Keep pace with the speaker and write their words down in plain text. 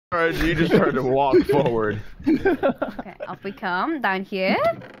Alright, you just tried to walk forward. Okay, off we come. Down here.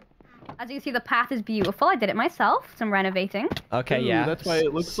 As you can see, the path is beautiful. I did it myself. Some renovating. Okay, Ooh, yeah. that's why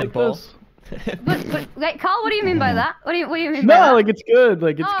it looks simple. like this. But wait, Karl, what do you mean by that? What do you mean by that? No, like it's good.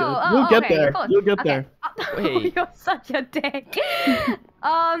 Like it's good. You'll get okay, there. cool. You'll get Okay. there. Wait. You're such a dick.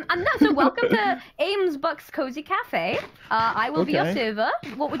 And no, so welcome to Ames Buck's Cozy Cafe. I will be your Okay. server.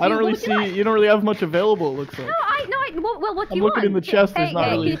 What would you? I don't really what would see. you like? You don't really have much available. It looks like. Well, what do I'm you looking want? in the chest, there's Hey, not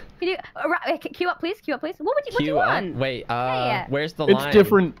hey, really- Can you queue up, please? Queue up, please. What do you Queue want? up? Wait, yeah. where's the It's line?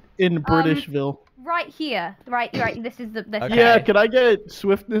 different in Britishville. Right here. Right. This is the. Okay. Yeah, could I get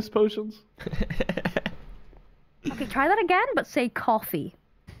swiftness potions? Okay, try that again, but say coffee.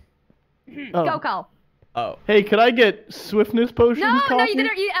 Oh. Go, Karl. Oh. Hey, could I get swiftness potions? No, coffee? you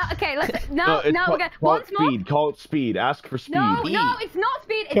didn't. Okay, let's. No, it's we're gonna. call Once it more. speed. Call it speed. Ask for speed. No, it's not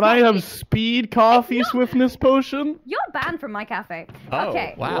speed. It's Can not I have speed. speed coffee It's not- swiftness potion? You're banned from my cafe. Oh,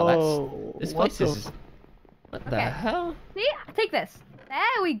 Okay. wow, Whoa, this what place the- is... What the Okay. hell? See, take this.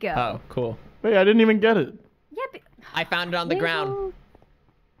 There we go. Oh, cool. Wait, I didn't even get it. Yeah, but. I found it on the ground.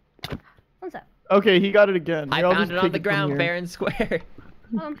 One sec. Okay, he got it again. I Here, I'll found just it on take the from ground, here. fair and square.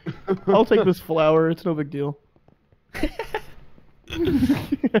 I'll take this flower. It's no big deal. Look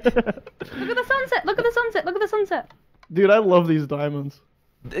at the sunset. Look at the sunset. Look at the sunset. Dude, I love these diamonds.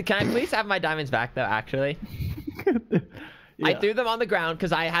 Can I please have my diamonds back, though, actually? I Yeah. threw them on the ground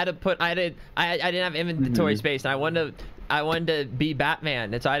because I had to put... I didn't have inventory space, and I wanted to be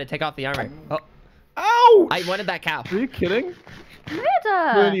Batman, and so I had to take off the armor. Oh, Ouch! I wanted that cow. Are you kidding?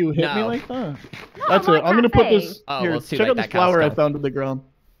 Murder. When you hit me No. like that? No, That's my it. I'm gonna put cafe. this Oh, here. well, it's too Check late, out this that cow's flower I gone. found on the ground.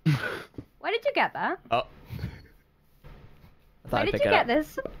 Where did you get that? Oh. I thought Where I'd did pick you it get up.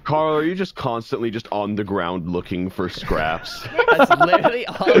 this? Carl, are you just constantly just on the ground looking for scraps? That's literally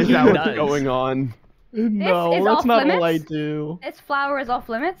all Is he that what's does. going on? No, is that's off not all I limits? do. This flower is off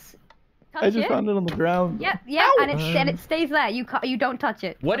limits. Touch I just it. found it on the ground. Yeah, and it stays there. You don't touch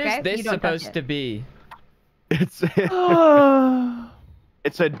it. What okay? is this You don't touch supposed to be? It's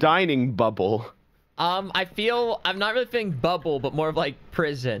it's a dining bubble. I feel... I'm not really feeling bubble, but more of like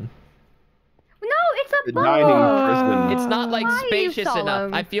prison. No, it's a The bubble. dining prison. It's not like Why are you spacious enough.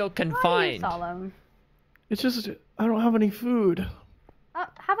 solemn? I feel Why are you confined. solemn? It's just I don't have any food. Have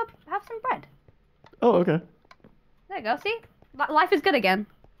some bread. Oh, okay. There you go. See, life is good again.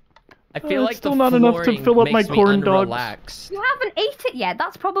 I feel it's like still the not enough to flooring fill up my makes me corn dogs. unrelaxed. You haven't ate it yet.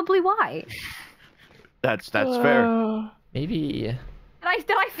 That's probably why. That's fair. Maybe. Did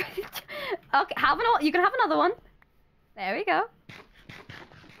I? Okay, you can have another one. There we go.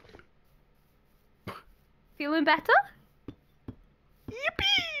 Feeling better?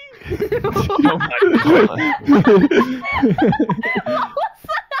 Oh my god. What's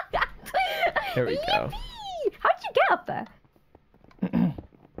that? There we go. Yippee! How did you get up there?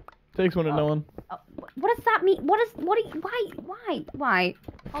 Takes one to know one. Oh, what does that mean? Why?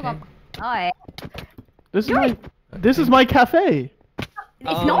 Hold on. Alright. This is my cafe.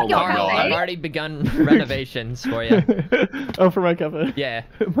 It's not your Karl, cafe. I've already begun renovations for you. Oh, for my cafe. Yeah.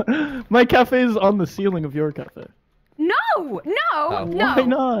 My cafe is on the ceiling of your cafe. No! Oh. No! Why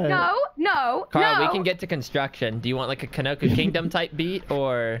not? No! Karl, no! we can get to construction. Do you want like a Kanoko Kingdom type beat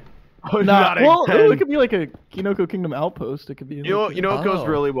or? Nah, well, again. it could be like a Kinoko Kingdom outpost. It could be. You know what goes Oh.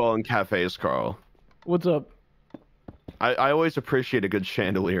 really well in cafes, Carl? What's up? I always appreciate a good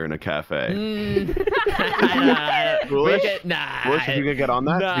chandelier in a cafe. Foolish? Foolish, if you could get on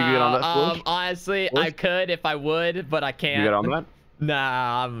that? No, If you could get on that, Foolish? honestly, Foolish? I could if I would, but I can't. You get on that?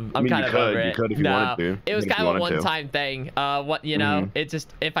 Nah, I'm I mean, kind you of could. over it. You could if you no, wanted to. it was If you kind of a wanted to. one-time thing. You know, it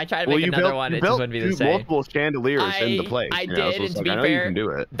just if I try to Well, make you another built, one, you it just built wouldn't be the same. multiple chandeliers in the place. I you know, did, so it's and to like, be I know fair, you can do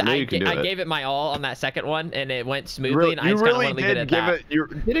it. I know you can do I it. gave it my all on that second one, and it went smoothly, Really, and I you just kind of really want to leave it did at give that.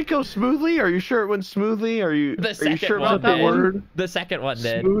 it. Did it go smoothly? Are you sure it went smoothly? Are you? The Are you second sure one about that did. word? The second one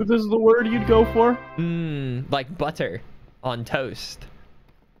did. Smooth is the word you'd go for? Like butter on toast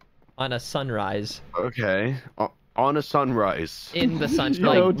on a sunrise Okay. On a sunrise. in the sun. You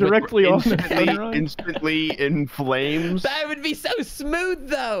know, directly on the Instantly, sunrise. instantly in flames. That would be so smooth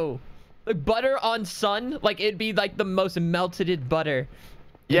though. Like butter on sun, like it'd be like the most melted butter.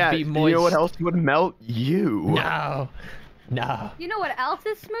 It'd Yeah. be You moist. know what else would melt? You. No. No. You know what else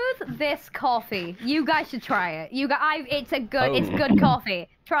is smooth? This coffee. You guys should try it. It's good coffee.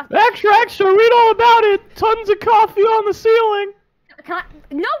 Trust me. Extra, read all about it. Tons of coffee on the ceiling. Can I?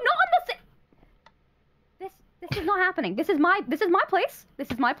 No, not on the. This is not happening. This is my place. This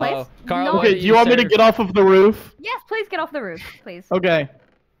is my place. Oh, Karl, No- what Okay, do do you want me to serve? get off of the roof? Yes, please get off the roof, please. Okay.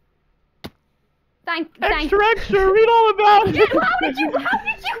 Thank. Extra, read all about it. How did you?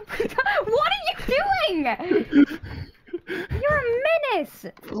 What are you doing? You're a menace.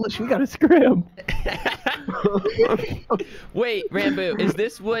 Foolish, we gotta scram. Wait, Ranboo, is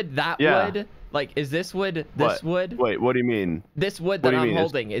this wood that wood? Like, is this wood this wood? Wait, what do you mean? This wood that I'm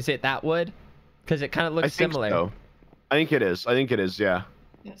holding, is it that wood? Because it kind of looks similar. So. I think it is. I think it is. Yeah.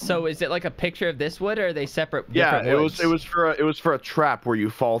 So is it like a picture of this wood, or are they separate? Yeah, woods? it was for a trap where you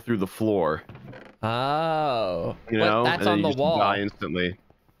fall through the floor. Oh. You know, that's on the wall. Die instantly.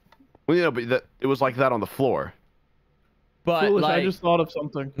 Well, you know, but it was like that on the floor. But Foolish, like, I just thought of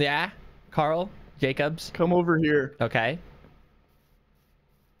something. Yeah, Karl, Jacobs. Come over here. Okay.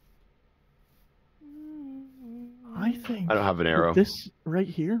 I think I don't have an arrow. this right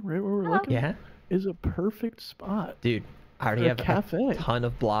here, right where we're looking, Yeah. is a perfect spot. Dude, I already For a have cafe. a ton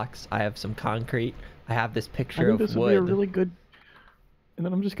of blocks. I have some concrete. I have this I picture think of this wood. would be a really good. And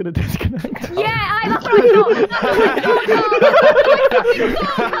then I'm just gonna disconnect. Yeah, that's what I thought.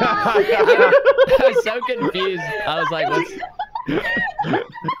 I was so confused. I was like, what's...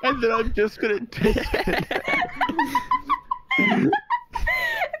 And then I'm just gonna disconnect.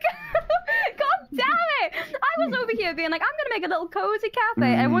 God damn it! I was over here being like, I'm gonna make a little cozy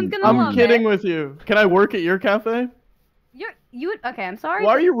cafe. Everyone's gonna love I'm kidding it. with you. Can I work at your cafe? Okay, I'm sorry.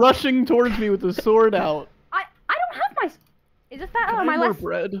 Why are you rushing towards me with the sword out? I don't have my. Is this better? Can Or I my have more left?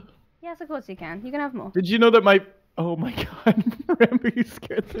 bread? Yes, of course you can. You can have more. Did you know that my... Oh my god. Remember you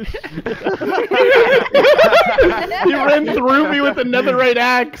scared the shit out of me. He ran through me with a netherite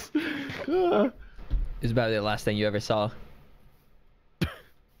axe. It's about the last thing you ever saw.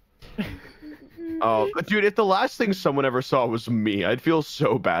 Oh, dude, if the last thing someone ever saw was me, I'd feel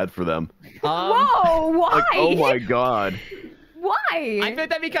so bad for them. Whoa! Why? Like, oh my god. Why? I feel like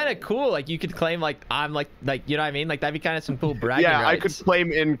that'd be kind of cool. Like, you could claim, like, I'm, like, you know what I mean? Like, that'd be kind of some cool bragging Yeah, I rights. could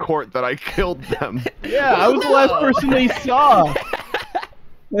claim in court that I killed them. Yeah, I was the last person they saw.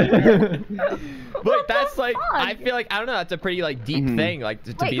 But that's, like, I feel like, I don't know, that's a pretty, like, deep thing, like,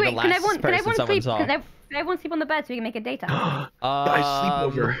 to be the last person someone saw. Can everyone sleep on the bed so we can make it daytime? I sleep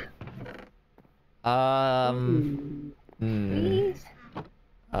over. Please?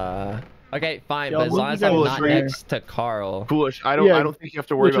 Okay, fine, Yo, but as what long you as I'm got not over there? next to Karl. Foolish. I Yeah, don't think you have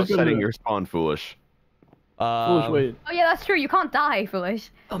to worry Foolish about is gonna setting do it. your spawn, Foolish. Foolish, wait. Oh yeah, that's true. You can't die, foolish.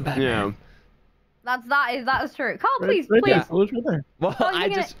 I'm back. Yeah. That is true. Carl, please, Right please. there, Foolish, right there. Well, Oh, you're I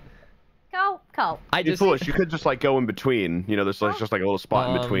gonna- just, Carl. I Dude, just, Foolish, you could just like go in between. You know, there's like, just like a little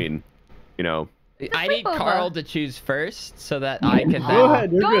spot in between. You know. I need sleepover. Karl to choose first so that I can Go then...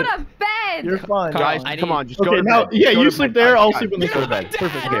 ahead, you're Go good. to bed. You're fine. Karl, Guys, I come need- on, just go Okay, to now, bed. yeah, Go you to sleep bed, there, guys. I'll Guys, sleep on this go to one. bed.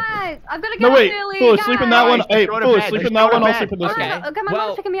 Perfect. Okay. Guys, I'm gonna get No, up wait, early. Foolish, guys. sleep in that one. Guys, Hey, go to Foolish, bed, sleep just in go that to one, I'll bed. sleep in this Okay. one. Okay, my Well-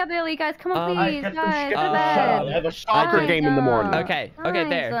 mom's picking me up early, guys. Come on, I please, have to guys. get Go to the bed. shower. I have a soccer Guys, game in the morning. Okay, okay,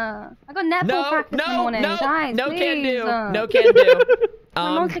 there. I got netball practice in the morning, guys. no please, can do. No can do.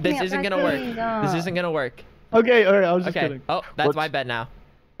 mom's picking me This up, isn't guys, gonna work. please, This isn't gonna work. Okay, alright, I was just Okay. kidding. Oh, that's What's- my bed now.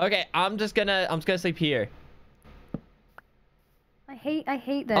 Okay, I'm just gonna sleep here. I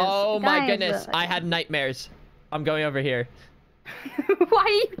hate this. Oh my Guys, goodness, I had nightmares. I'm going over here. Why are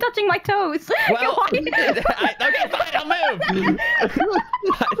you touching my toes? Well, Why- okay, fine, I'll move.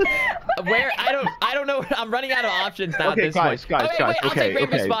 Where? I don't know. I'm running out of options now. Okay, at this guys, point. guys, okay, guys, wait, I'll take okay,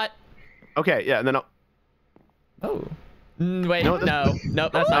 Ranboo's okay. spot. Okay, yeah, and then I'll... Oh. Wait, No, no,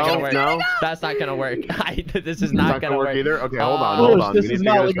 that's not gonna work. No. That's not gonna work. This is Not not gonna work either? Okay, hold on, Foolish, hold on. We this need is to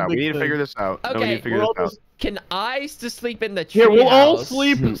not figure like this a out. We big need to figure thing. this out. No, we Okay, need to figure We're all this out. just... Can I just sleep in the tree Here, we'll all house?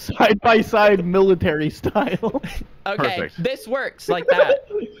 sleep side by side military style. Okay, Perfect. this works like that.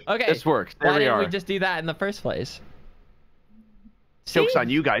 Okay, This works. There why we didn't are. we just do that in the first place? Joke's on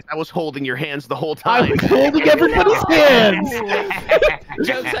you guys. I was holding your hands the whole I time. was holding everybody's hands.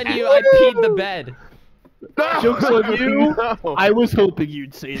 Joke's on you, I peed the bed. Joke's on you. No. I was hoping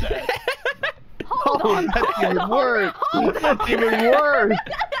you'd say that. Hold on. That's even worse. That's even worse.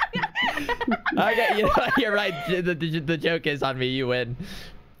 Okay, you know, you're right. The joke is on me. You win.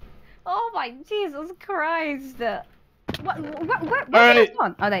 Oh my Jesus Christ. Where's right. this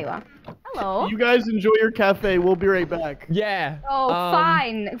one? Oh, there you are. Hello. You guys enjoy your cafe. We'll be right back. Yeah. Oh,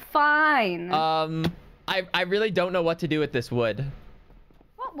 fine. I really don't know what to do with this wood.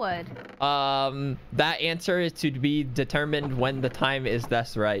 What would? That answer is to be determined when the time is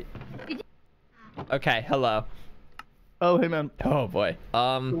thus right. Okay, hello. Oh, hey man. Oh boy.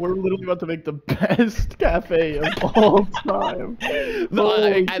 We're literally about to make the best cafe of all time. No,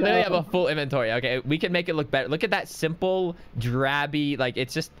 Holy I literally have cow. a full inventory. Okay, we can make it look better. Look at that simple, drabby, like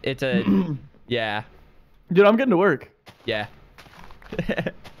it's a, yeah, Dude, I'm getting to work. yeah.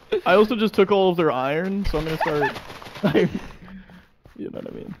 I also just took all of their iron, so I'm gonna start. You know what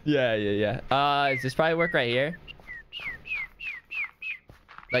I mean? Yeah. Does this probably work right here?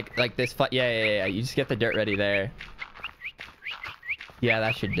 Like this, yeah. You just get the dirt ready there. Yeah,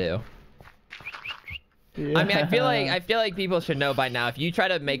 that should do. Yeah. I mean, I feel like people should know by now. If you try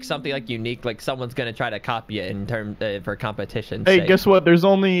to make something like unique, like someone's gonna try to copy it in terms for competition. Hey, guess what? There's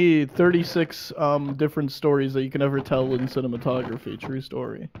only 36 different stories that you can ever tell in cinematography. True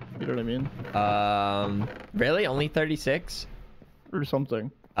story. You know what I mean? Really? Only 36? Or something.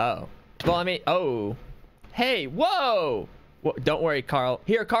 Oh. Well, I mean, oh. Hey, whoa! Don't worry, Karl.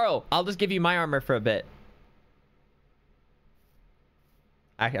 Here, Karl. I'll just give you my armor for a bit.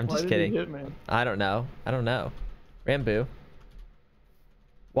 I'm Why just did kidding. he hit me? I don't know. I don't know. Ranboo.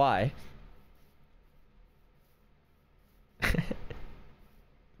 Why?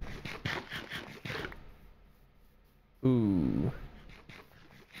 Ooh.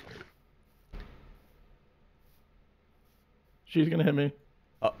 She's gonna hit me.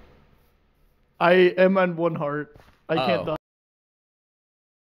 Oh. I am on 1 heart. I can't die.